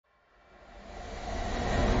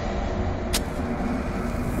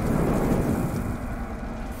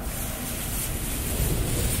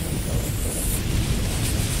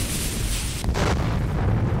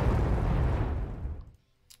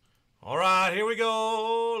here we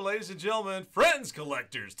go, ladies and gentlemen, friends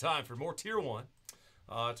collectors. Time for more Tier 1.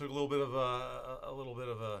 Took a little bit of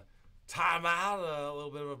a timeout, a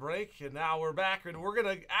little bit of a break, and now we're back, and we're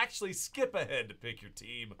gonna actually skip ahead to pick your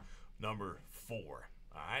team number 4.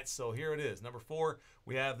 All right, so here it is, number 4.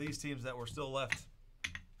 We have these teams that were still left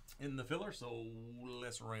in the filler, so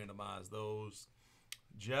let's randomize those.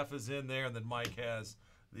 Jeff is in there, and then Mike has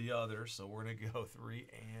the others, so we're gonna go 3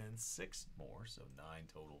 and 6 more, so 9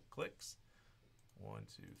 total clicks. 1,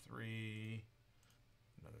 2, 3,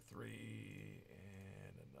 another 3,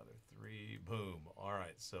 and another 3. Boom. All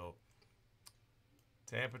right, so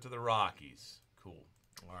Tampa to the Rockies. Cool.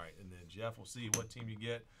 All right, and then Jeff will see what team you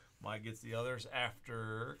get. Mike gets the others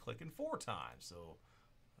after clicking 4 times. So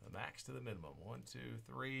the max to the minimum. 1, 2,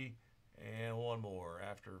 3, and 1 more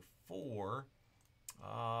after 4.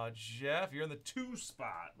 Jeff, you're in the 2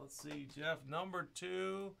 spot. Let's see, Jeff, number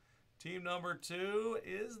 2. Team number 2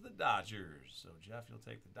 is the Dodgers. So, Jeff, you'll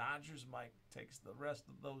take the Dodgers. Mike takes the rest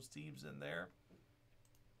of those teams in there.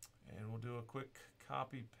 And we'll do a quick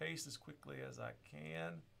copy-paste as quickly as I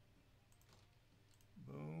can.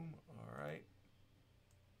 Boom. All right.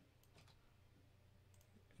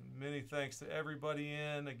 And many thanks to everybody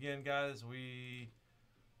in. Again, guys, we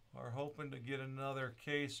are hoping to get another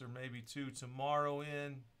case or maybe 2 tomorrow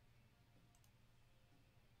in.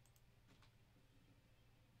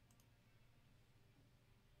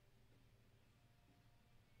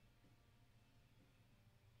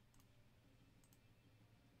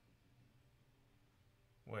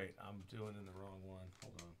 Wait, I'm doing in the wrong one.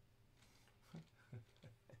 Hold on.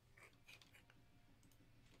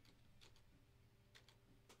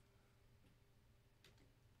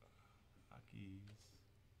 Rockies,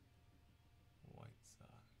 White Sox.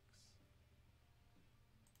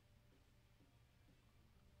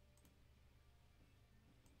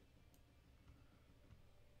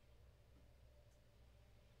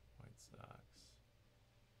 White Sox.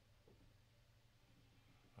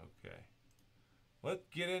 Okay. Let's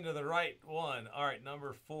get into the right one. All right,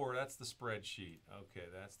 number 4. That's the spreadsheet. Okay,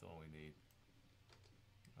 that's the one we need.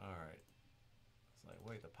 All right. It's like,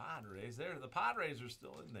 wait, the Padres. The Padres are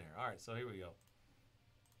still in there. All right, so here we go.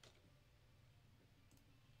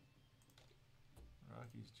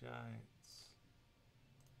 Rockies, Giants,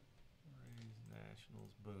 Rays,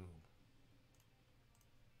 Nationals, boom.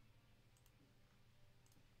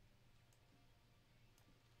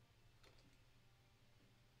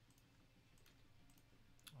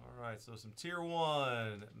 All right, so some Tier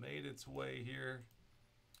 1 made its way here.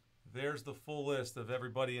 There's the full list of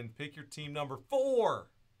everybody, and pick your team number 4.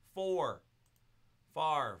 4.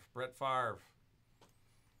 Favre, Brett Favre.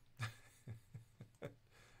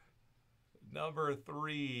 Number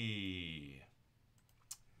 3.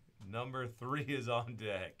 Number 3 is on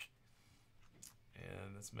deck.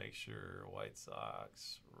 And let's make sure White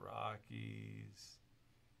Sox, Rockies,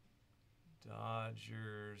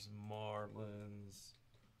 Dodgers, Marlins.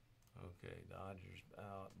 Okay, Dodgers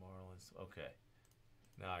out, Marlins. Okay,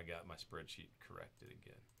 now I got my spreadsheet corrected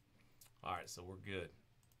again. All right, so we're good.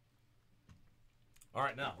 All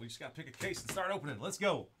right, now we just got to pick a case and start opening. Let's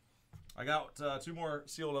go. I got 2 more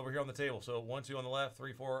sealed over here on the table. So 1, 2 on the left,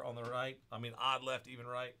 3, 4 on the right. I mean, odd left, even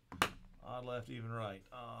right. Odd left, even right.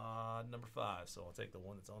 Number 5. So I'll take the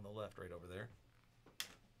one that's on the left right over there.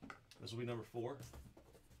 This will be number 4.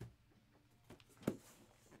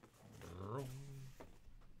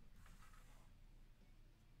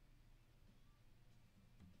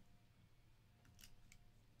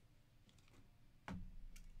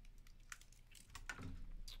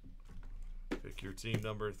 Pick your team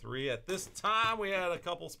number 3. At this time, we had a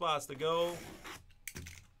couple spots to go.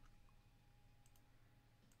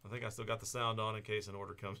 I think I still got the sound on in case an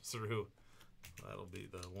order comes through. That'll be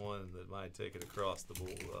the one that might take it across the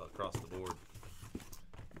board.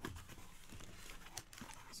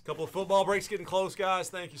 Just a couple of football breaks getting close,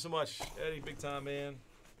 guys. Thank you so much, Eddie. Big time, man.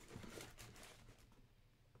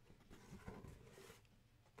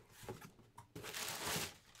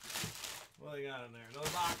 What do you got in there?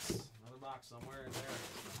 Another box. Another box somewhere in there.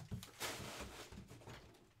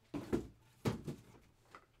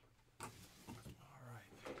 All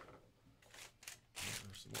right.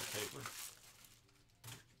 There's some more paper.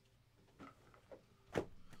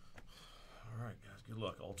 All right, guys. Good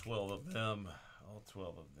luck. All 12 of them. All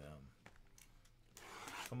 12 of them.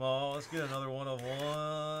 Come on. Let's get another one of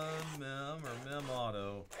 1 Mem or Mem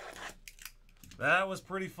Auto. That was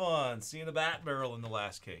pretty fun. Seeing a bat barrel in the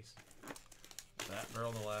last case. That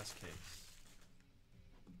barrel in the last case.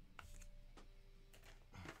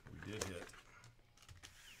 We did hit.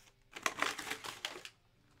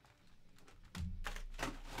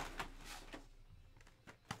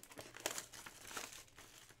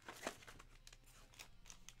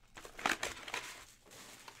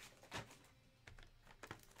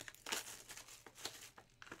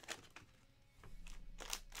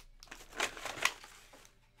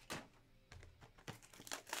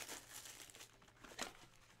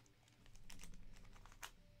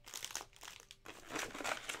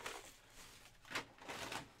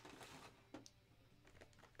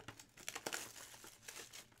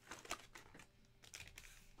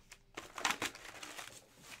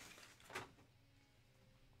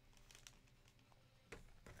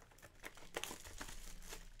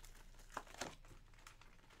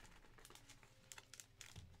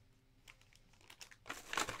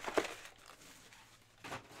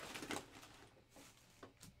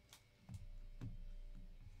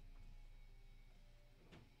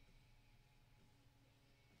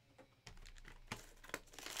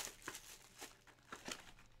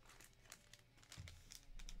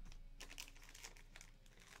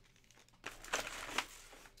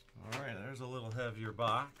 heavier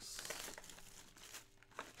box.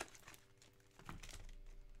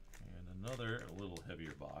 And another a little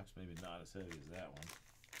heavier box, maybe not as heavy as that one.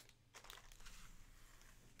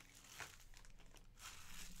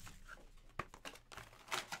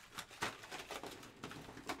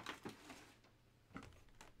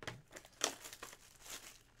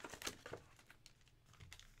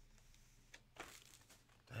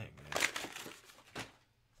 Dang, man.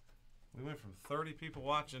 We went from 30 people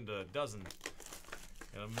watching to a dozen.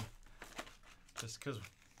 Just because of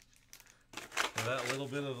that little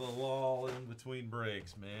bit of a lull in between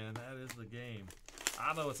breaks, man. That is the game.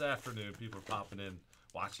 I know it's afternoon. People are popping in,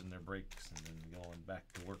 watching their breaks, and then going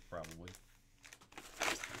back to work probably.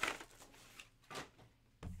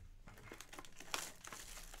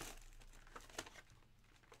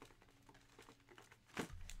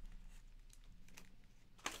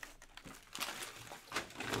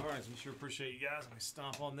 All right, so we sure appreciate you guys. Let me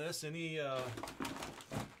stomp on this. Anybody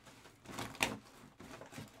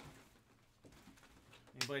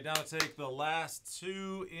down to take the last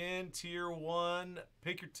two in Tier 1?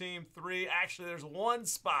 Pick your team 3. Actually, there's one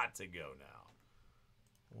spot to go now.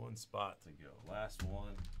 One spot to go. Last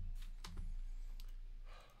one.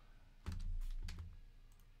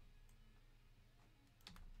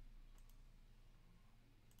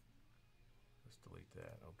 Let's delete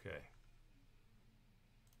that. Okay.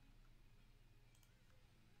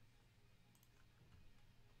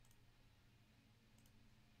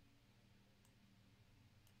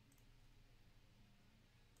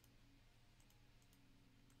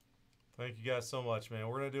 Thank you guys so much, man.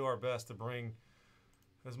 We're going to do our best to bring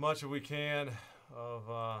as much as we can of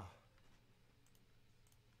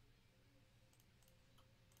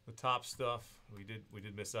the top stuff. We did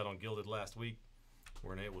miss out on Gilded last week.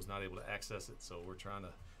 Was not able to access it, so we're trying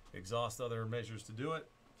to exhaust other measures to do it.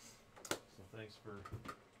 So thanks for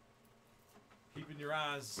keeping your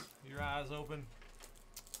eyes open.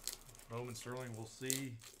 Roman Sterling, we'll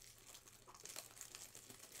see.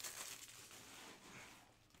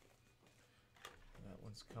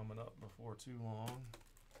 One's coming up before too long.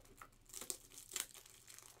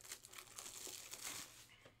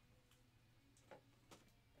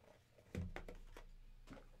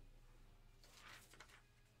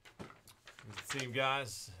 The team,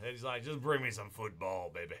 guys. Eddie's like, just bring me some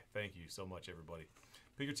football, baby. Thank you so much, everybody.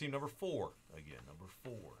 Pick your team number 4 again. Number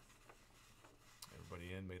 4.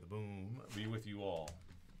 Everybody in. May the boom be with you all.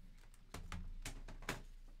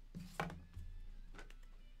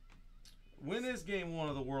 When is Game 1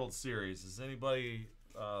 of the World Series? Is anybody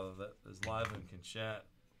that is live and can chat?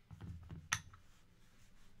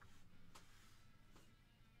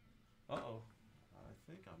 Uh-oh. I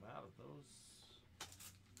think I'm out of those.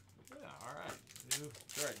 Yeah, all right.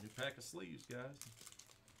 New pack of sleeves, guys.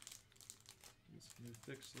 Get some new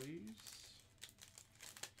thick sleeves.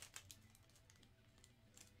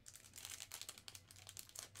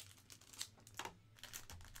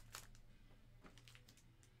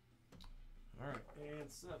 All right, and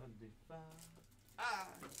 75. I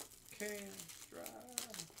can drive.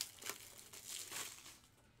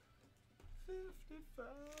 55.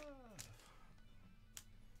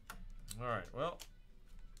 All right, well,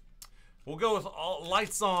 we'll go with all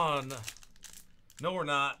lights on. No, we're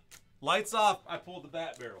not. Lights off. I pulled the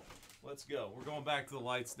bat barrel. Let's go. We're going back to the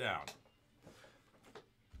lights down.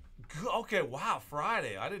 Okay, wow,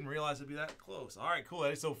 Friday. I didn't realize it'd be that close. All right, cool,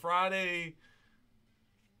 Eddie. So Friday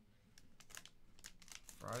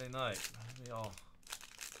night. Maybe I'll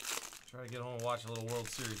try to get home and watch a little World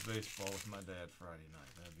Series baseball with my dad Friday night.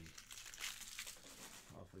 That'd be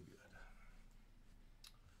awfully good.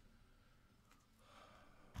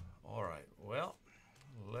 All right. Well,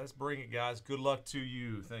 let's bring it, guys. Good luck to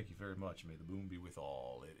you. Thank you very much. May the boom be with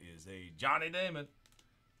all. It is a Johnny Damon.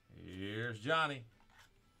 Here's Johnny.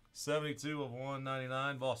 72 of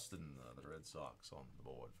 199. Boston. The Red Sox on the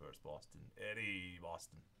board first. Boston. Eddie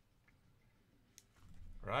Boston.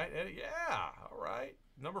 Right, Eddie? Yeah. All right.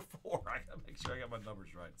 Number 4. I got to make sure I got my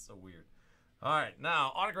numbers right. It's so weird. All right.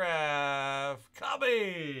 Now, autograph.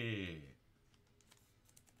 Cubby.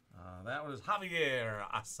 That was Javier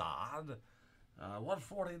Assad.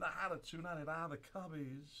 149 of 299. The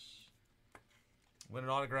Cubbies. Win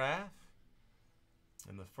an autograph.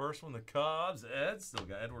 And the first one, the Cubs. Ed. Still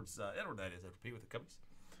got Edwards. Edward, that is. P with the Cubbies.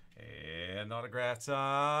 And autograph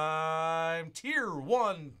time. Tier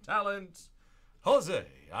 1 talent. Jose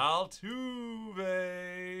Altuve,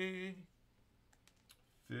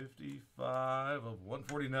 55 of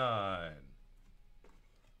 149.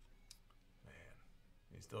 Man,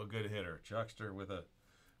 he's still a good hitter. Chuckster with or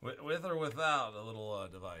without a little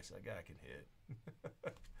device. That guy can hit.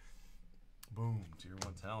 Boom, tier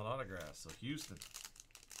 1 talent autograph. So Houston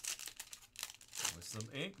with some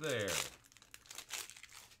ink there.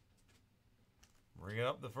 Bringing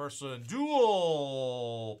up the first one.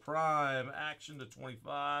 Dual Prime Action to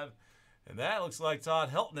 25. And that looks like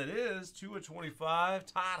Todd Helton. It is 2 of 25.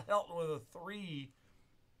 Todd Helton with a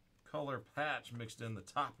 3-color patch mixed in the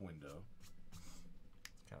top window.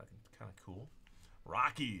 Kind of cool.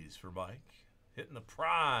 Rockies for Mike. Hitting the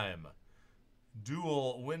Prime.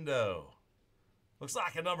 Dual window. Looks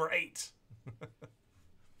like a number 8.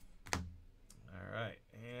 All right.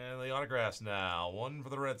 And the autographs now. One for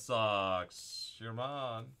the Red Sox.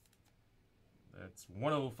 Sherman. That's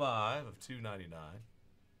 105 of 299.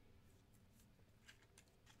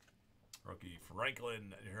 Rookie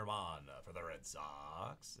Franklin Herman for the Red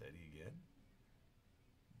Sox. Eddie again.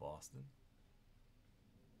 Boston.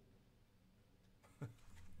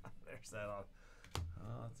 There's that on.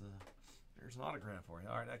 There's an autograph for you.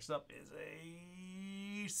 All right, next up is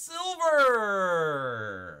a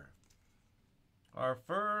silver. Our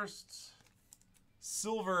first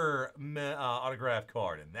silver autograph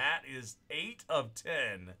card, and that is 8 of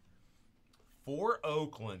 10 for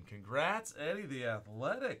Oakland. Congrats, Eddie, the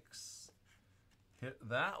Athletics. Hit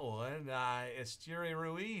that one. Esteury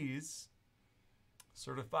Ruiz,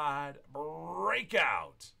 certified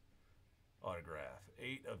breakout autograph.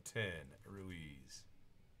 8 of 10, Ruiz.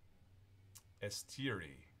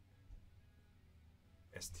 Esteury.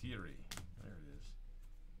 There it is.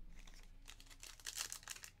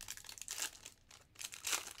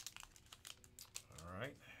 All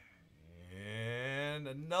right. And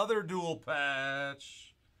another dual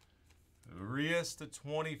patch. Urias to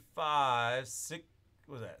 25. What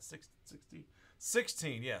was that? 60?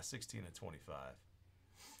 16. Yeah, 16 to 25.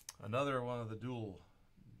 Another one of the dual.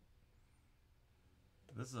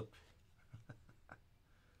 This is a. I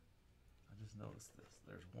just noticed this.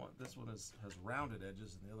 There's one. This one has rounded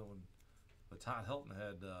edges, and the other one, the Todd Helton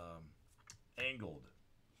had angled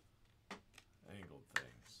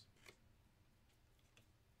things.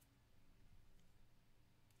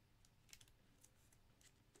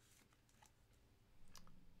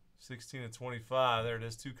 $16 to 25. There it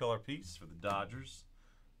is. 2-color piece for the Dodgers.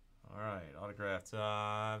 All right, autograph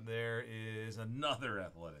time. There is another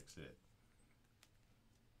Athletics hit.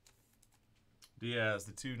 Diaz,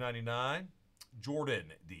 the 299.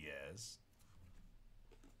 Jordan Diaz.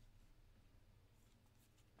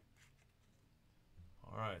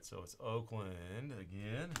 All right, so it's Oakland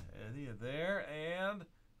again. Eddie there, and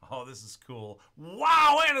oh, this is cool.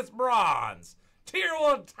 Wow, and it's bronze. Tier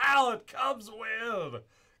 1 talent comes with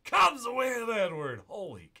Edward.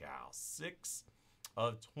 Holy cow. 6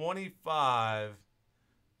 of 25.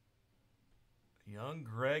 Young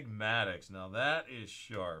Greg Maddux. Now that is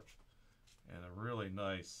sharp. And a really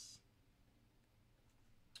nice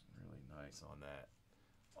on that.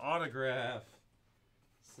 Autograph.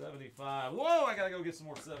 75. Whoa, I got to go get some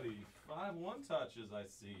more 75 one-touches, I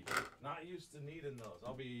see. Not used to needing those.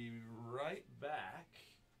 I'll be right back.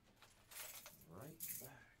 Actually.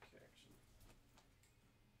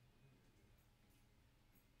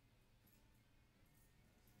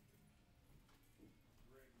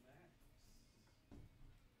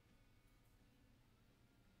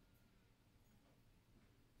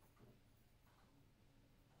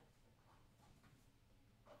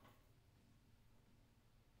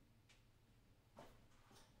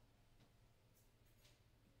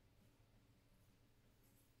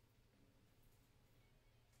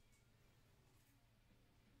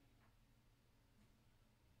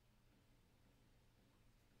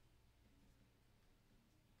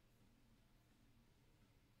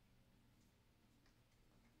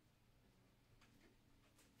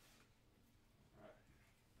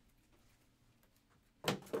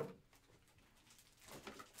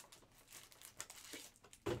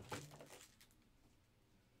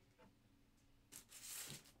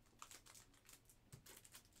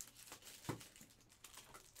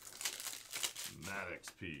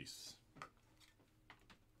 Maddux piece.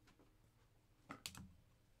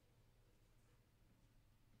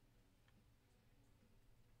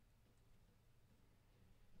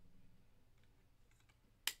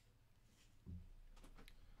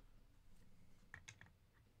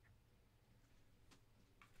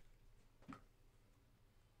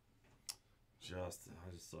 Justin,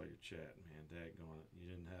 I just saw your chat, man. Daggone it. You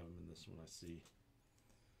didn't have him in this one, I see.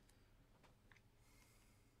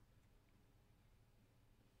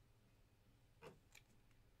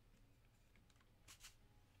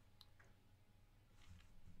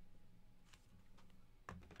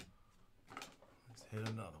 Let's hit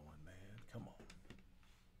another one, man. Come on.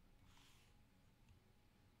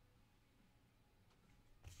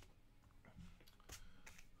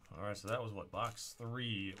 right, so that was what, box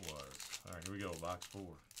 3 it was. All right, here we go, box 4.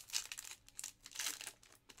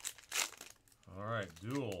 All right,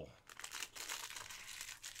 dual.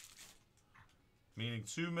 Meaning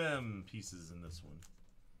 2 mem pieces in this one.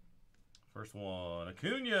 First one,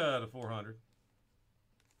 Acuna to 400.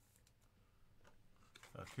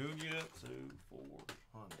 Acuna to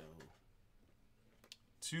 400.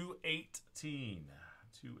 218.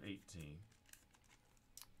 218.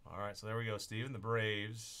 All right, so there we go, Steven. The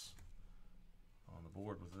Braves on the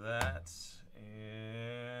board with that.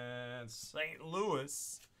 And St.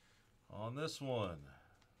 Louis on this one.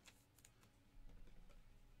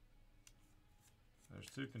 There's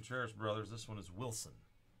 2 Contreras brothers. This one is Wilson.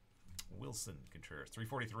 Wilson Contreras.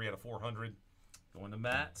 343 out of 400. Going to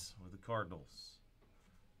Matt with the Cardinals.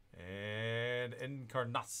 And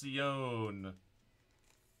Encarnacion.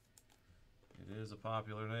 It is a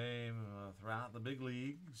popular name throughout the big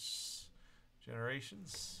leagues.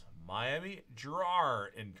 Generations. Miami,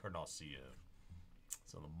 Gerard Encarnacion.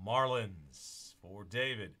 So the Marlins for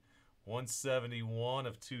David. 171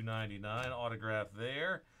 of 299. Autograph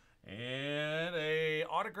there. And a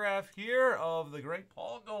autograph here of the great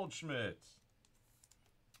Paul Goldschmidt.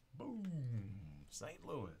 Boom. St.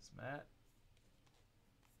 Louis, Matt.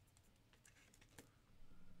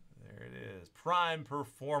 There it is. Prime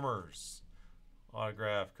Performers.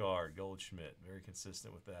 Autograph card. Goldschmidt. Very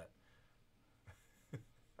consistent with that.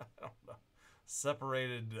 I don't know.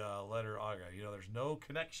 Separated letter autograph. You know, there's no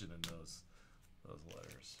connection in those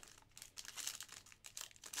letters.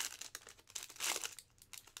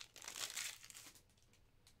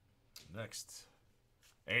 Next,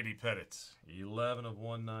 Andy Pettit, 11 of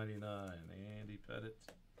 199. Andy Pettit,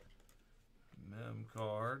 mem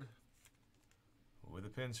card with a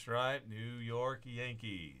pinstripe, New York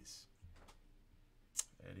Yankees.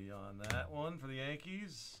 Eddie on that one for the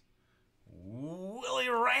Yankees. Willie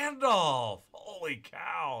Randolph, holy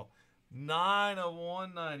cow, 9 of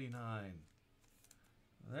 199.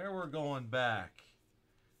 There we're going back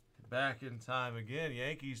in time again.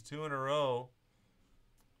 Yankees 2 in a row.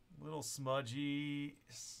 Little smudgy,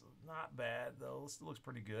 not bad though. Still looks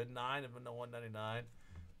pretty good. 9 of 199.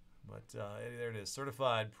 But there it is.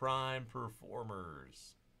 Certified Prime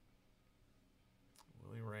Performers.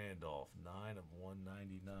 Willie Randolph, 9 of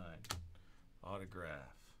 199.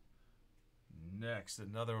 Autograph. Next,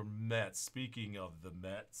 another Mets. Speaking of the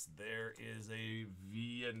Mets, there is a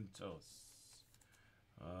Vientos.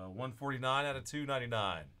 149 out of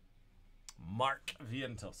 299. Mark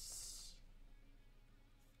Vientos.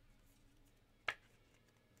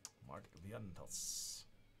 Mark Vientos.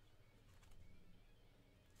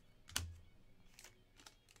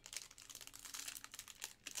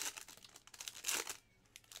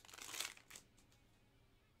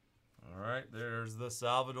 All right, there's the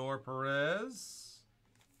Salvador Perez.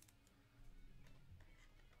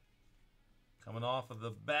 Coming off of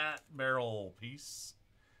the bat barrel piece.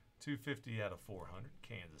 250 out of 400.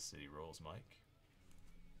 Kansas City Royals, Mike.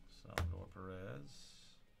 Salvador Perez.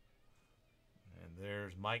 And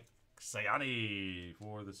there's Mike Sayani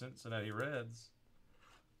for the Cincinnati Reds.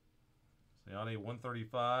 Sayani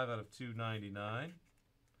 135 out of 299.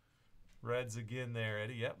 Reds again there,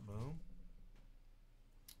 Eddie. Yep, boom.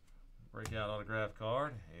 Breakout autograph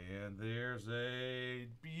card. And there's a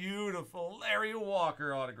beautiful Larry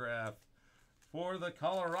Walker autograph for the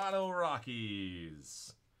Colorado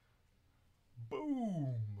Rockies.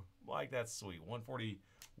 Boom. Mike, that's sweet.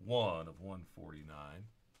 141 of 149.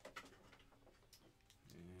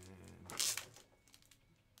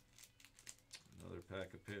 Another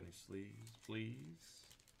pack of penny sleeves, please.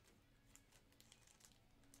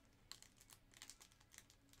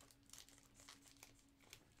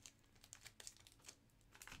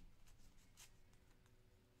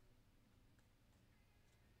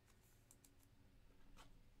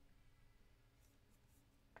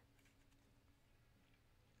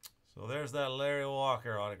 So there's that Larry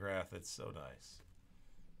Walker autograph. That's so nice.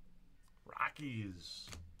 Rockies.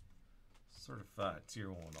 Certified Tier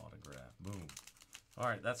 1 autograph. Boom. All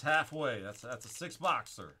right, that's halfway. That's a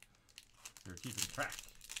 6-boxer. You're keeping track.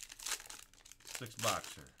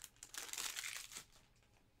 6-boxer.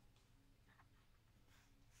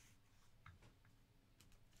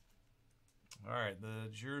 All right, the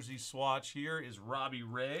jersey swatch here is Robbie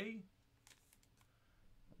Ray.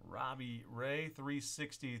 Robbie Ray,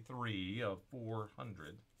 363 of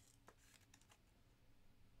 400.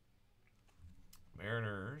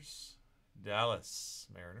 Mariners. Dallas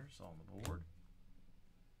Mariners on the board.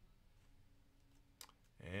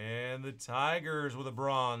 And the Tigers with a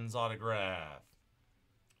bronze autograph.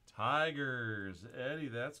 Tigers. Eddie,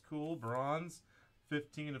 that's cool. Bronze,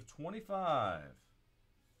 15 of 25.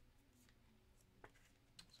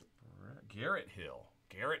 Garrett Hill.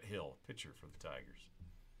 Garrett Hill, pitcher for the Tigers.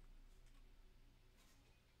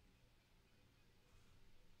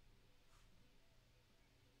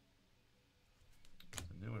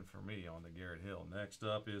 It's a new one for me on the Garrett Hill. Next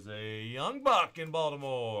up is a young buck in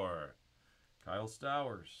Baltimore. Kyle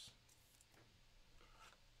Stowers.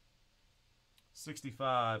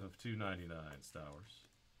 65 of 299, Stowers.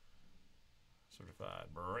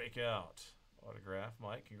 Certified breakout autograph.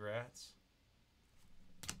 Mike, congrats.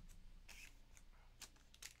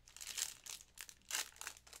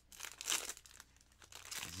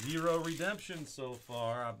 Zero redemption so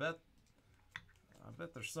far. I bet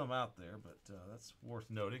there's some out there, but that's worth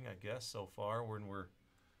noting, I guess, so far when we're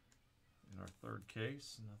in our third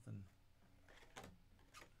case. Nothing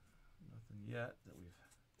yet that we've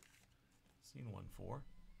seen one for.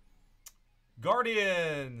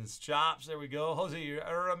 Guardians, chops, there we go. Jose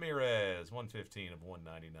Ramirez, 115 of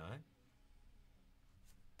 199.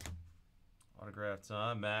 Autograph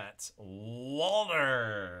time, Matt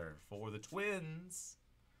Wallner for the Twins.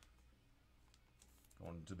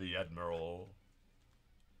 Going to the Admiral.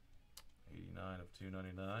 89 of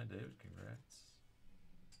 299. David, congrats.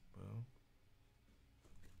 Boom.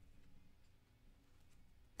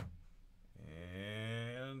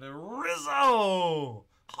 And Rizzo.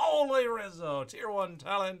 Holy Rizzo. Tier 1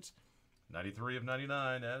 talent. 93 of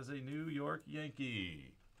 99 as a New York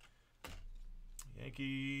Yankee.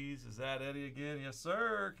 Yankees. Is that Eddie again? Yes,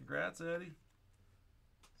 sir. Congrats, Eddie.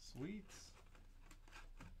 Sweet.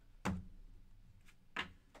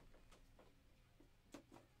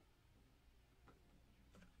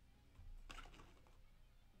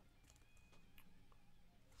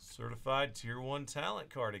 Certified Tier 1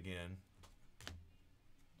 talent card again.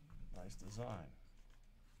 Nice design.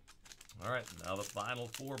 All right, now the final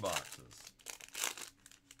 4 boxes.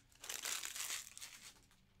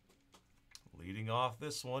 Leading off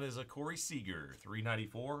this one is a Corey Seager,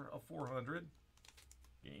 394 of 400.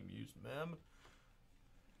 Game used mem.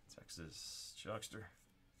 Texas Chuckster.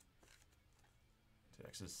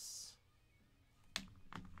 Texas.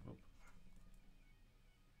 Oop.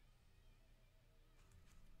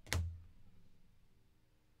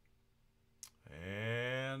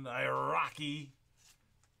 And Iraqi.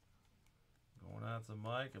 Going out to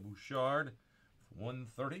Mike, a Bouchard.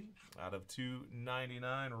 130 out of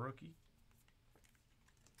 299 rookie.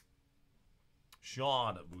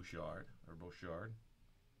 Sean Bouchard, or Bouchard.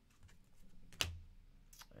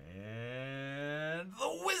 And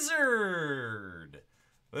the Wizard,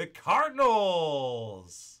 the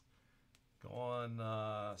Cardinals. Going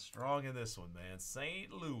strong in this one, man.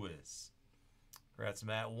 St. Louis. Congrats,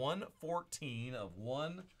 Matt. 114 of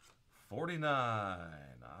 149.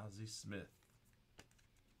 Ozzie Smith.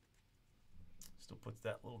 Still puts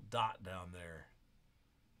that little dot down there.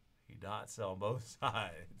 He dots on both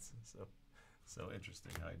sides. So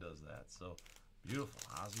interesting how he does that. So beautiful.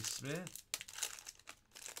 Ozzie Smith.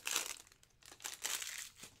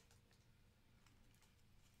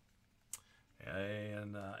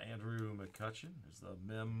 And Andrew McCutcheon is the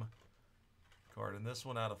mem card in this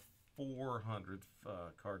one out of 400,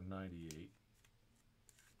 card 98.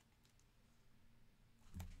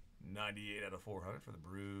 98 out of 400 for the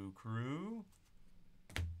Brew Crew.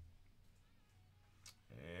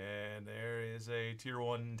 And there is a Tier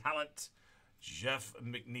 1 talent. Jeff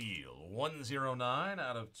McNeil, 109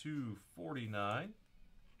 out of 249.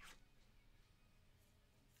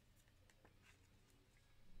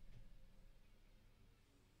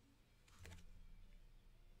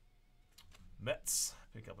 Mets,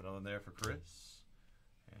 pick up another one there for Chris.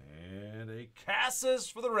 And a Casas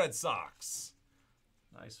for the Red Sox.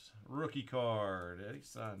 Nice rookie card, Eddie,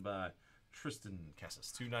 signed by Tristan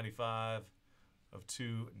Casas, 295 of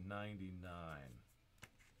 299.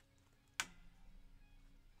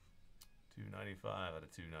 295 out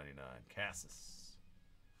of 299. Casas.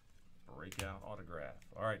 Breakout autograph.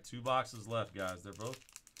 All right, 2 boxes left, guys. They're both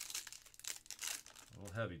a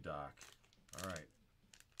little heavy, Doc. All right.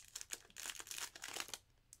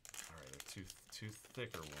 All right, they're two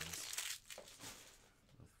thicker ones.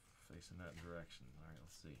 Both facing that direction. All right,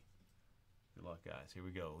 let's see. Good luck, guys. Here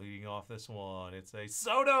we go. Leading off this one, it's a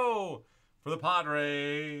Soto for the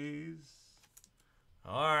Padres.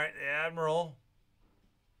 All right, the Admiral.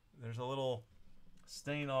 There's a little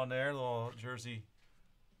stain on there, a little jersey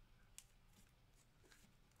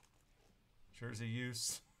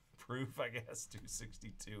use proof, I guess.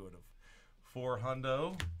 262 out of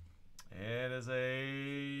 400. And as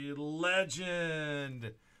a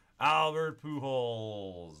legend, Albert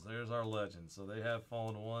Pujols. There's our legend. So they have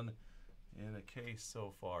fallen 1 in a case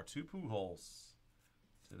so far. 2 Pujols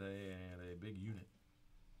today and a big unit.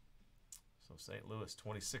 So St. Louis,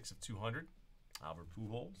 26 of 200. Albert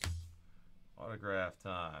Pujols. Autograph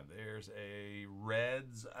time. There's a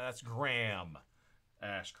Reds. That's Graham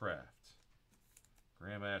Ashcraft.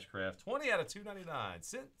 Graham Ashcraft, 20 out of 299.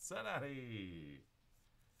 Cincinnati.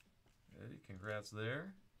 Eddie, congrats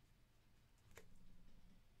there.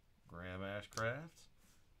 Graham Ashcraft.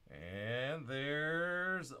 And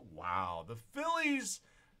there's, wow, the Phillies.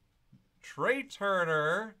 Trey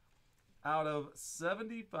Turner out of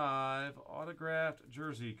 75 autographed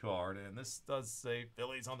jersey card. And this does say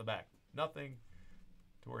Phillies on the back. Nothing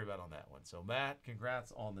to worry about on that one. So, Matt,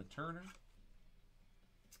 congrats on the Turner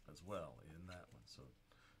as well in that one. So,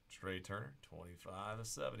 Trey Turner, 25 of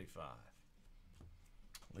 75.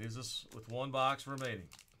 Leaves us with one box remaining.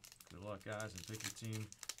 Good luck, guys, and pick your team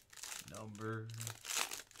number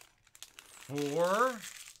 4. And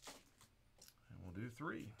we'll do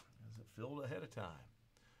 3 as it filled ahead of time.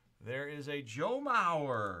 There is a Joe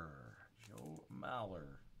Mauer. Joe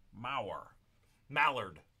Mallard.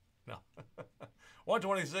 No.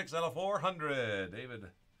 126 out of 400. David.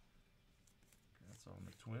 That's on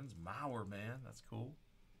the Twins. Mauer, man. That's cool.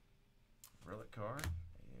 Relic card.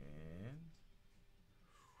 And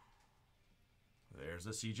there's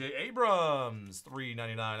a C.J. Abrams.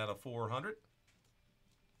 $3.99 out of 400.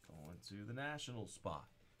 Going to the national spot.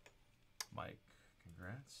 Mike,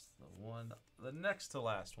 congrats. The next to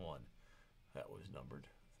last one. That was numbered.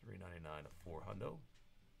 $3.99 of 400.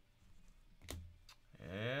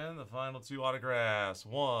 And the final 2 autographs.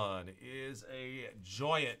 One is a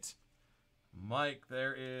Giant. Mike,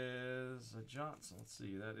 there is a Johnson. Let's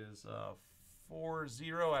see. That is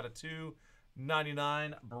 40 out of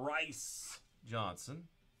 299. Bryce Johnson.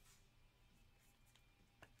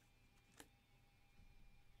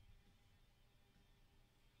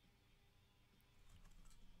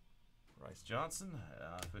 Bryce Johnson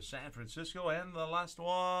for San Francisco. And the last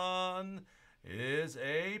one is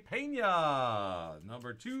a Pena,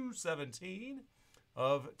 number 217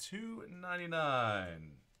 of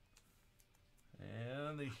 299.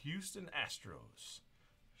 And the Houston Astros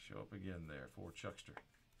show up again there for Chuckster.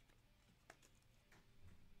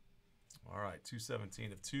 All right,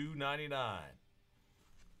 217 of 299.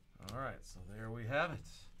 All right, so there we have it.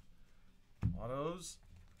 Autos,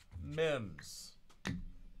 Mims.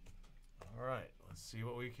 All right, let's see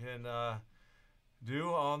what we can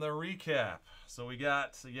do on the recap. So we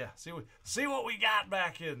got, see what we got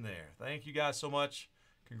back in there. Thank you guys so much.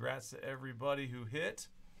 Congrats to everybody who hit.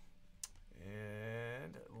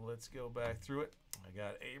 And let's go back through it. I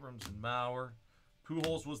got Abrams and Mauer.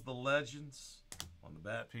 Pujols was the Legends. On the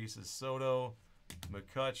bat pieces, Soto,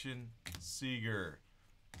 McCutchen, Seager,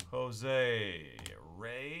 Jose,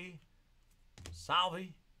 Ray,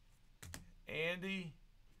 Salvi, Andy,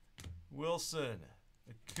 Wilson,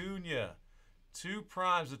 Acuna, 2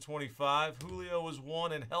 primes of 25. Julio was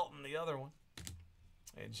 1 and Helton the other one.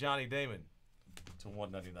 And Johnny Damon to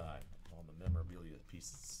 199 on the memorabilia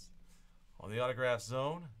pieces. On the autograph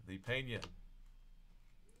zone, the Pena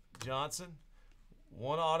Johnson.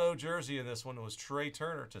 1 auto jersey in this one was Trey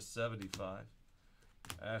Turner to 75.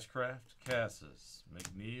 Ashcraft, Casas,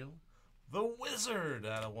 McNeil, the Wizard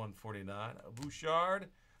out of 149. Bouchard,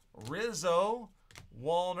 Rizzo,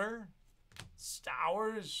 Wallner,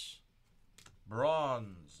 Stowers,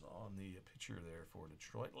 bronze on the pitcher there for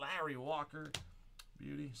Detroit. Larry Walker,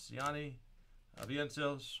 beauty. Ciani,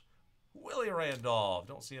 Vientos, Willie Randolph.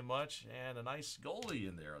 Don't see him much. And a nice goalie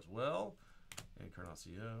in there as well.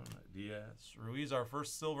 Encarnacion, Diaz, Ruiz, our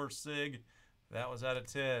first silver sig. That was out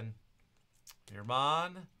of 10.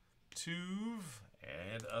 Yerman, Tuve,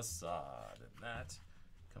 and Assad. And that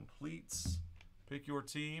completes pick your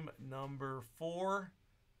team number 4.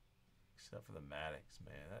 Except for the Maddox,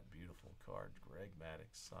 man. That beautiful card. Greg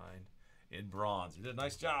Maddox signed in bronze. He did a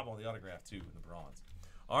nice job on the autograph, too, in the bronze.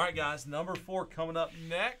 All right, guys. Number 4 coming up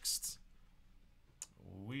next.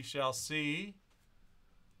 We shall see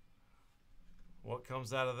what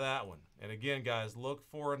comes out of that one. And again, guys, look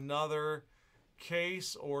for another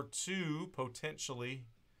case or 2 potentially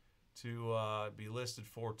to be listed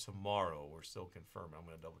for tomorrow. We're still confirming. I'm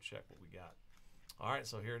going to double check what we got. All right,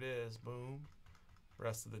 so here it is. Boom.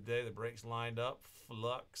 Rest of the day, the breaks lined up.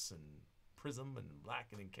 Flux and Prism and Black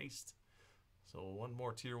and Encased. So one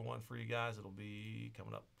more Tier 1 for you guys. It'll be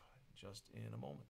coming up just in a moment.